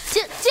细。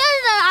奸细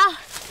在哪儿？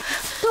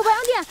到白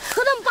洋淀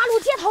和他们八路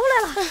接头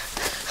来了。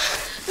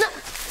那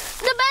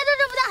白天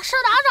这么大事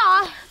哪找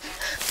啊？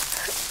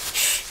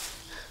嘘，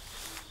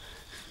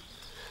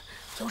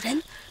有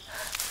人。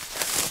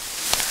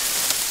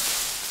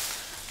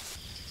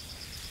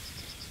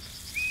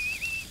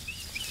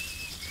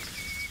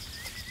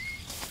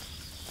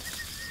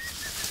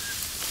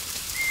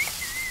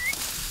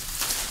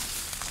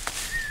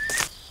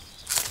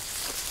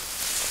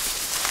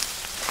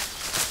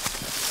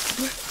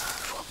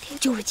说不定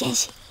就是奸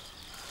细。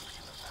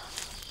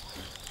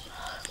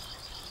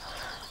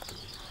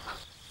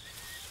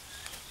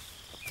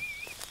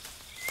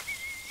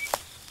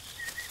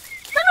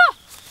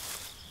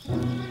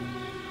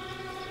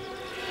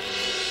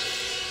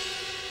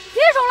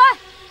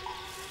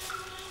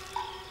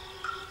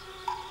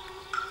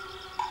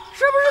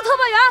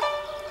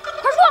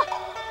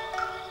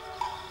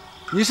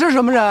你是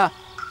什么人？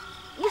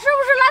你是不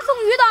是来送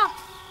鱼的？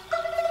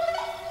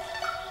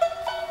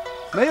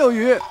没有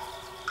鱼，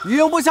鱼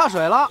又不下水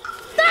了。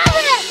大爷，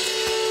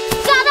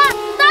假的，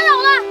打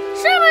扰了，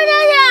是不是这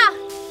些？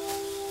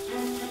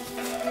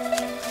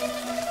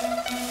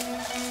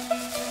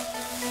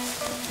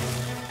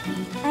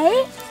哎，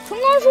陈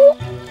刚叔，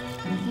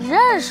你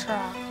认识？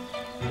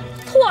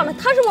错了，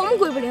他是我们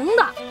鬼不灵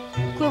的。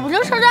鬼不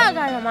灵上这儿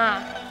干什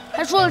么？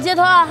还说了街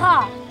头暗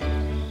号。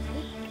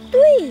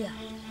对呀。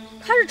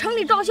他是城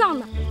里照相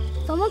的，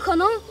怎么可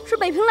能是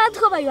北平来的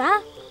特派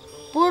员？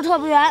不是特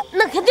派员，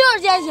那肯定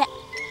是奸细。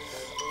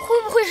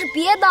会不会是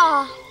别的？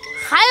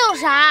还有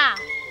啥？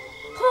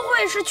会不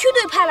会是区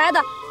队派来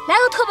的，来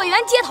和特派员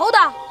接头的？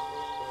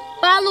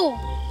八路，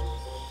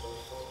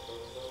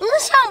能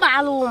像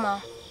八路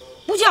吗？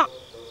不像。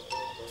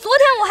昨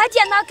天我还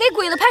见他给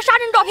鬼子拍杀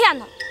人照片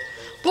呢。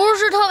不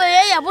是特派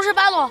员，也不是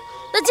八路，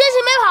那奸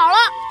细没跑了。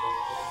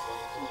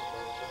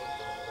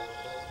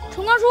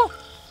崇刚叔，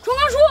崇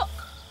刚叔，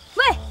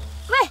喂，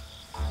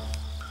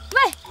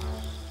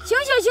醒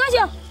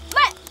醒！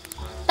喂，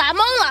打懵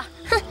了，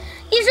哼，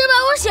一时半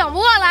会儿醒不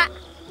过来。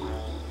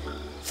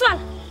算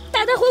了，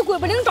带他回鬼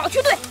不岭找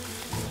区队。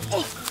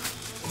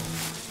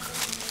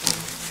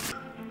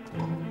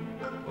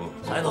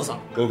斉藤さん、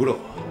ご苦労。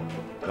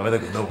亀田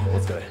君どうもお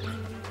疲れ。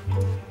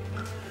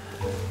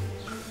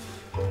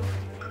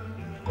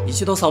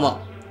石戸様、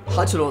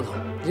八郎と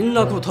連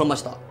絡を取りま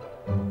した。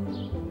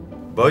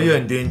白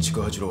眼電池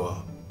八郎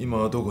は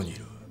今どこにい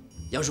る？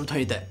杨叔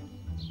退队。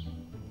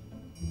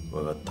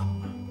分かった。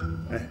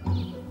哎，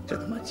这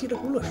他妈叽里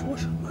咕噜说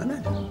什么呢？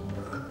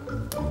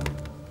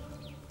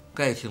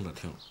该听的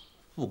听，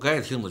不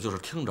该听的就是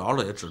听着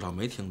了也知道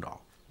没听着。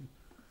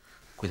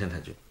龟田太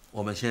君，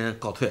我们先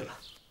告退了。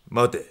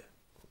待て。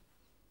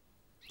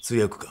通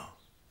訳官、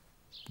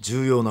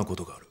重要なこ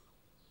とがある。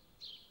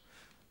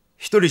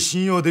一人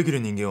信用できる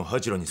人間を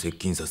八郎に接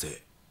近さ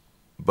せ、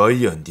バ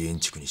イアンディエン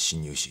地区に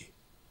侵入し、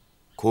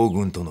皇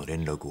軍との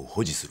連絡を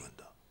保持するん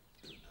だ。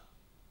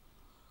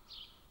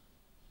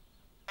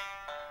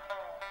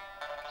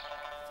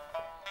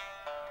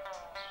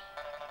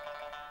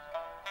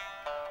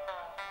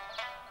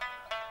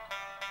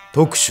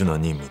特殊な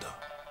任務だ。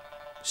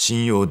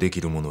信用で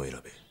きる者を選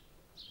べ。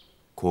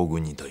皇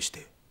軍に対し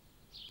て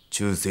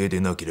忠誠で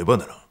なければ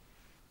ならん。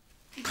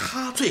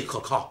他最可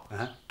靠，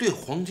对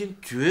皇军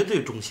绝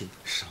对忠心。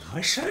什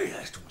么事儿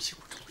啊？忠心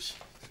不忠心？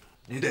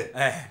你得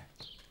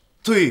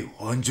对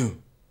皇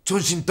军忠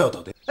心到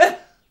底的。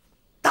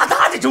大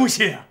大的忠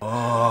心啊！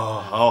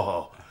哦，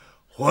好，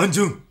皇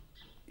军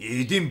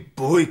一定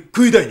不会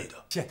亏待你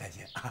的。谢太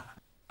监啊，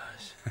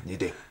你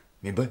得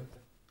明白。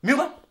明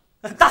白，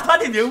大大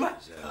的明白。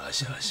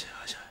行，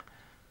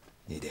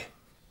你得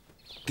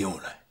跟我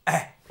来。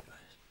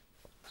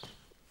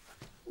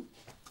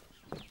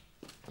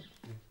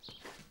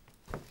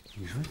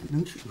你说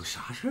能去有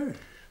啥事儿？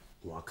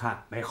我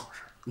看没好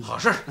事。好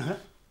事，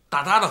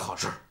大大的好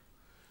事。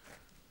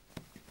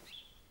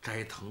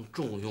斋藤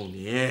重用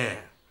你，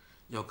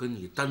要跟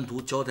你单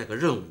独交代个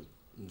任务，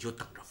你就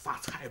等着发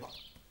财吧。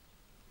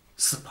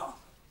四胖，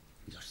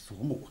你要是琢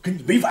磨我跟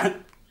你没完。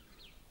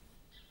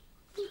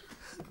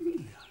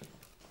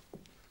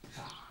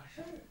啥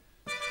事儿？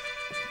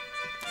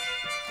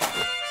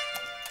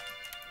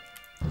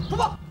出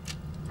发！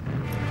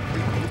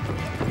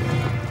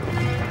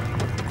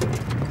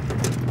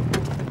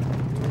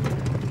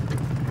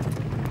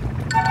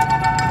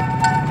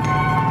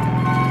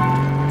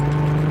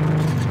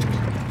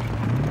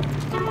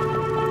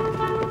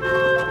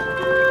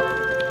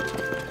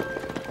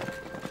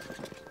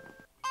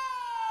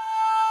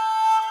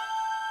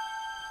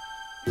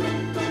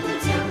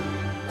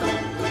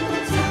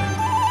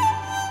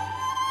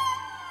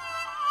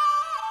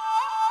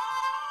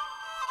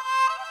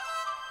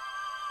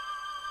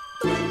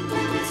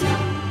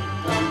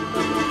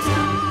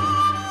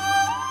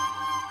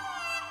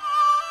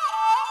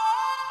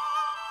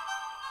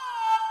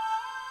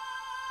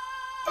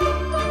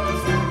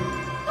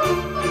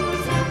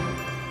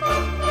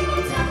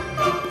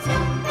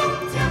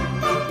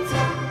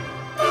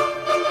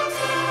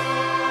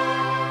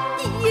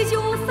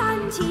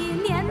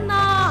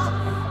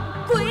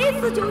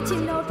就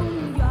进了中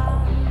原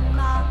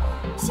呐，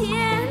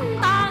先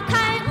打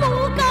开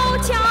卢沟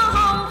桥，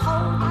后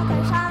打开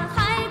山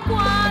海关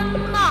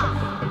呐，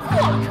火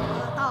车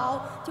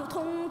道就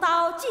通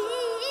到济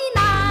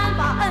南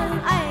吧，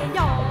哎呦，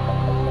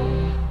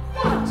火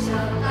车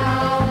道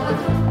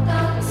通到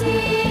济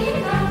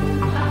南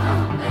吧，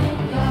哎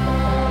呦，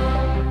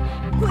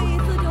鬼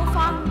子就放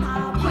大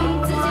炮，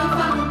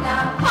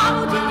八路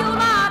军就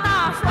拉大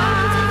栓，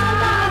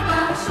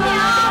瞄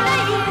了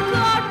一个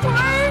准儿，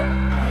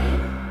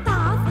打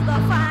死个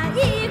翻译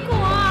官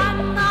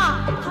呐，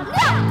他两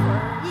腿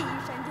一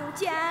伸就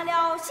见了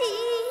西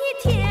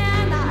天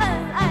呐，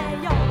哎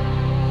呦，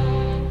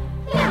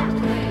两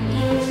腿一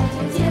伸就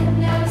见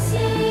了西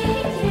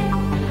天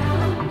呐，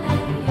哎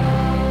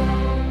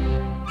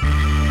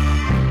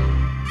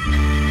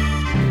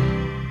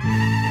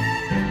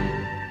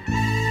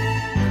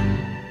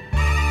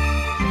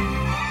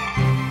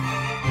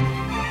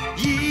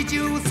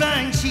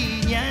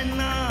1937年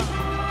呐，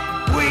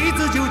鬼子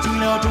就进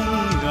了中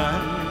原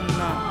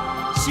呐，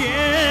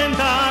先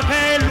打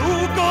开卢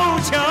沟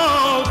桥，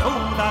后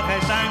打开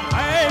山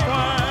海关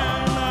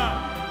呐，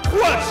火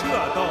车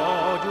道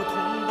就通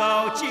到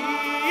济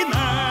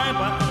南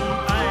吧，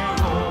哎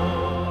呦，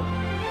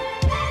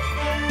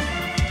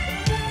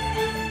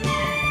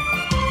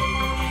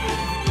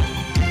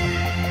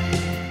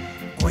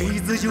鬼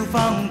子就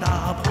放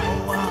大炮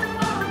啊，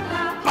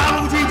八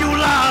路军就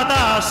拉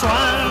大栓，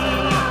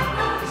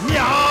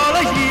瞄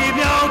了一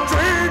瞄准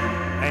儿，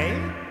哎，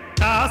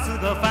打死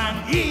个翻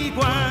译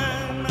官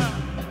呐，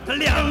他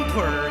两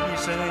腿一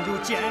伸就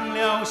见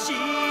了西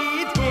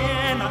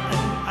天呐，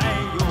哎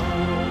呦，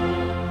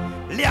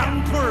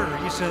两腿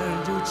一伸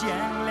就见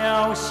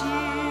了西。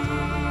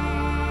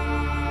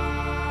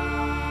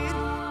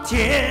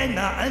天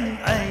南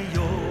哎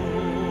呦。